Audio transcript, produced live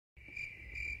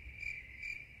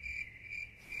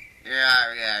Okay,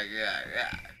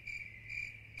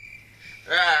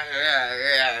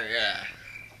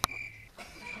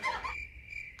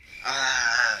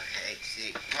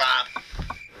 see, pop.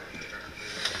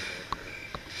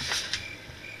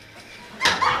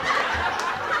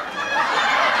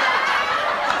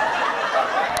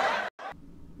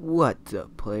 What's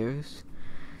up, players?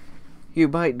 You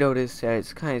might notice that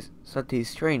it's kind of something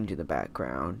strange in the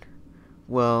background.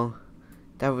 Well,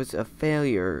 that was a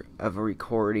failure of a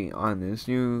recording on this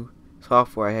new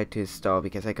software I had to install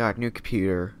because I got a new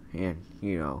computer and,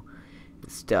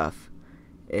 stuff.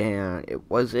 And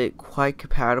it wasn't quite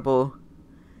compatible.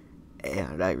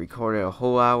 And I recorded a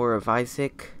whole hour of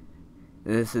Isaac.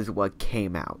 And this is what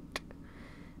came out.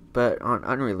 But on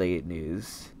unrelated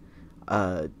news,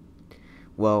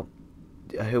 well,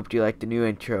 I hope you liked the new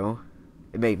intro.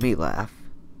 It made me laugh.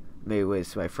 Made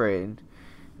with my friend,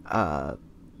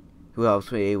 who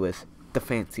helps me with the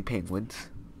Fancy Penguins.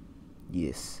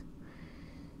 Yes.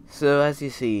 So as you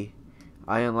see,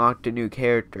 I unlocked a new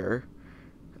character.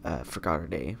 Forgot her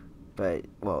name, but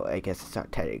well, I guess it's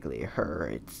not technically her.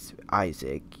 It's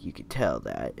Isaac. You can tell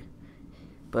that,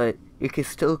 but you can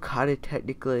still kind of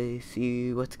technically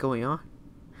see what's going on.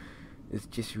 It's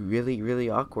just really, really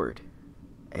awkward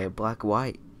and black and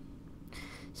white.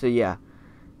 So yeah,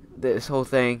 this whole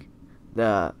thing,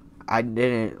 I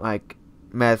didn't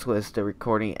mess with the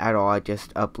recording at all. I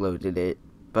just uploaded it,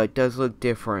 but it does look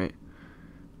different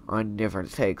on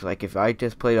different takes. Like if I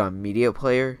just played on media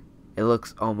player, it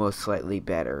looks almost slightly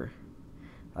better.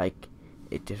 Like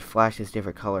it just flashes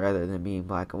different color other than being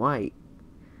black and white,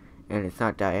 and it's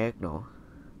not diagonal,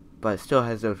 but it still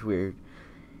has those weird,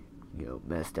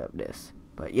 messed upness.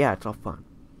 But yeah, it's all fun.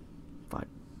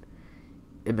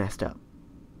 It messed up.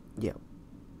 Yep.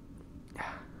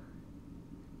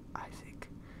 Isaac.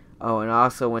 Oh, and I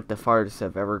also went the farthest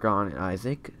I've ever gone in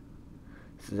Isaac.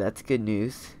 So that's good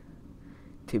news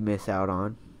to miss out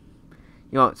on.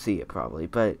 You won't see it probably,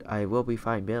 but I will be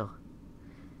fine, Bill.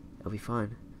 It'll be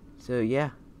fun. So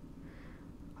yeah.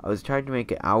 I was trying to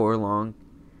make an hour-long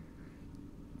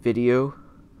video,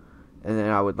 and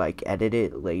then I would edit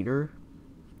it later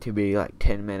to be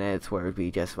 10 minutes where it would be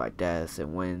just my deaths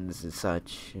and wins and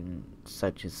such, and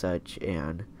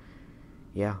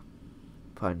yeah,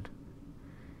 fun.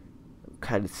 I'm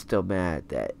kind of still mad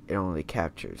that it only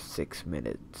captures 6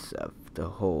 minutes of the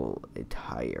whole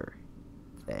entire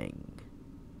thing.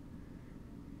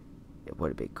 It would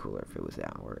have been cooler if it was an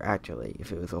hour. Actually,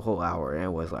 if it was a whole hour and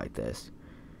it was like this,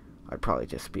 I'd probably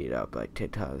just speed it up 10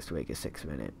 times to make it 6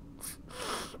 minutes.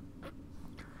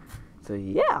 So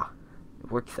yeah,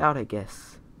 it works out, I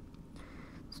guess.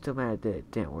 Still mad that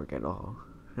it didn't work at all.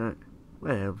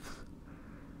 Whatever.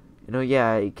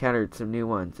 Yeah, I encountered some new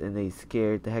ones, and they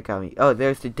scared the heck out of me. Oh,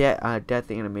 there's the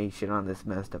death animation on this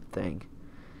messed up thing.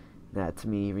 That's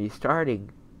me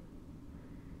restarting.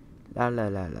 La la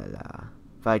la la la.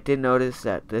 But I did notice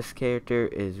that this character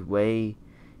is way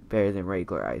better than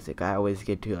regular Isaac. I always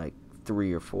get to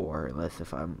 3 or 4, unless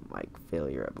if I'm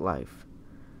failure of life.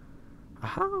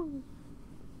 Aha!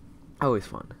 Always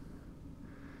fun.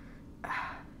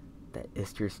 That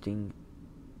interestingness.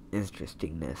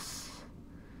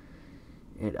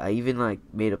 And I even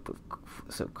made up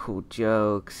some cool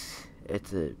jokes.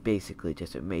 It's basically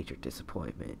just a major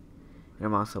disappointment. And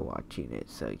I'm also watching it,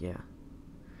 so yeah.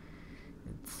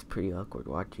 It's pretty awkward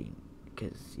watching,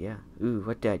 because yeah. Ooh,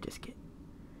 what did I just get?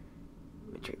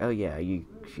 Oh yeah, you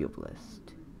feel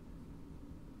blessed.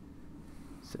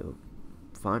 So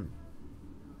fun.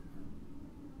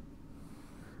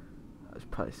 I was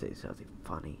probably saying something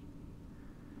funny.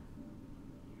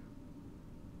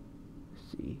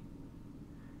 See?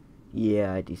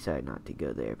 Yeah, I decided not to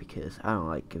go there because I don't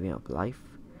like giving up life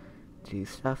to do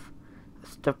stuff. That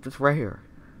stuff is rare.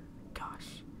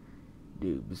 Gosh.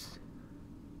 Noobs.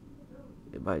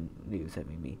 By noobs, I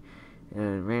mean me.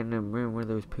 And random room where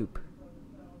there was poop.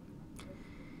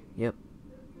 Yep.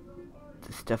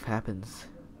 This stuff happens.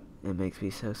 It makes me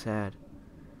so sad.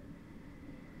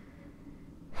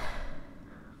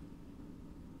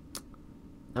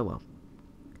 Oh well.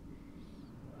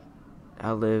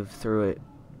 I'll live through it.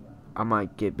 I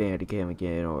might get banned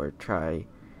again or try,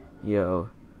 I'll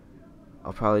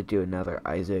probably do another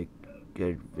Isaac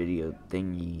good video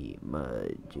thingy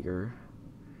majigger.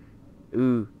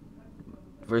 Ooh.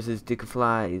 Versus Dick of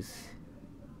Flies.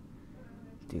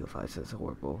 Dick of Flies is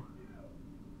horrible.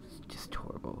 It's just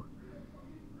horrible.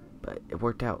 But it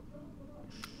worked out.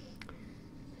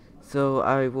 So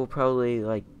I will probably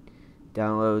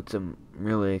download some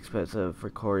really expensive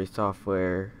recording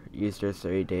software, use their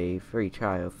 30-day free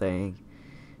trial thing.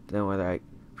 Then when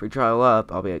free trial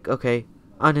up, I'll be okay,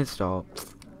 uninstall,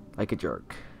 like a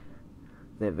jerk.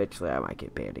 Then eventually I might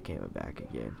get Bandicam back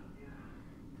again.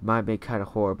 It might be kind of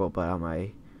horrible, but on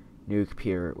my new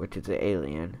computer, which is an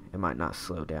Alien, it might not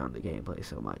slow down the gameplay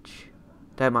so much.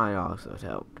 That might also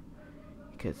help,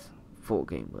 because full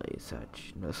gameplay is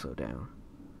such, no slow down.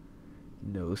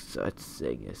 No such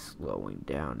thing as slowing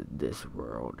down in this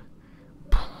world.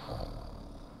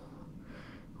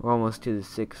 We're almost to the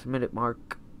 6-minute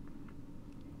mark.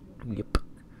 Yep.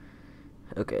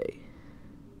 Okay.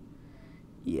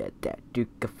 Yeah, that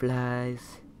Duke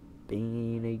flies.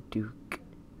 Being a Duke.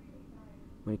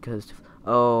 When it comes to...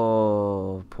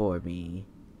 Oh, poor me.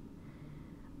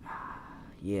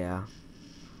 Yeah.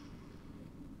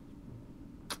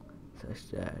 So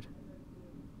sad.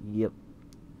 Yep.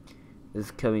 This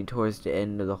is coming towards the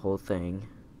end of the whole thing.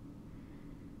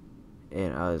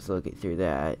 And I was looking through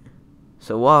that.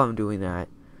 So while I'm doing that,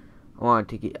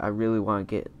 I really want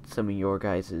to get some of your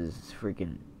guys'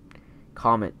 freaking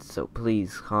comments. So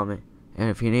please comment. And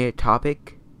if you need a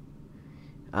topic,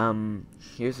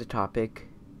 here's a topic.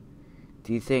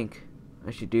 Do you think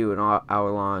I should do an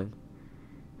hour-long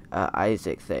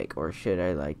Isaac thing, or should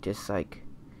I just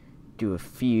do a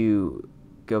few,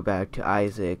 go back to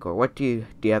Isaac, or what do you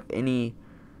have any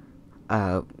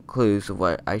clues of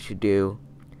what I should do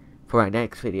for my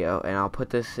next video? And I'll put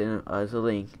this in as a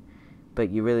link, but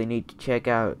you really need to check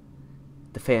out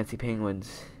the Fancy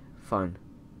Penguins fun.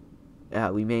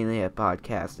 We mainly have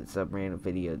podcasted some random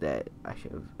video that I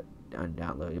should have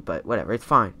undownloaded, but whatever, it's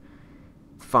fine.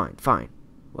 It's fine.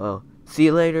 Well, see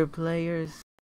you later, players.